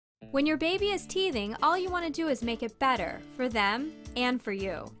When your baby is teething, all you want to do is make it better for them and for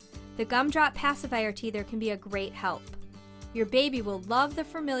you. The Gumdrop Pacifier teether can be a great help. Your baby will love the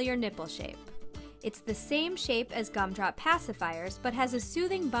familiar nipple shape. It's the same shape as Gumdrop pacifiers, but has a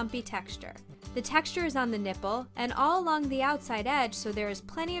soothing, bumpy texture. The texture is on the nipple and all along the outside edge, so there is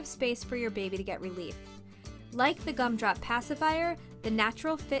plenty of space for your baby to get relief. Like the Gumdrop pacifier, the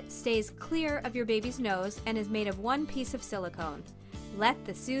natural fit stays clear of your baby's nose and is made of one piece of silicone. Let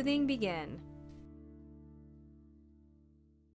the soothing begin.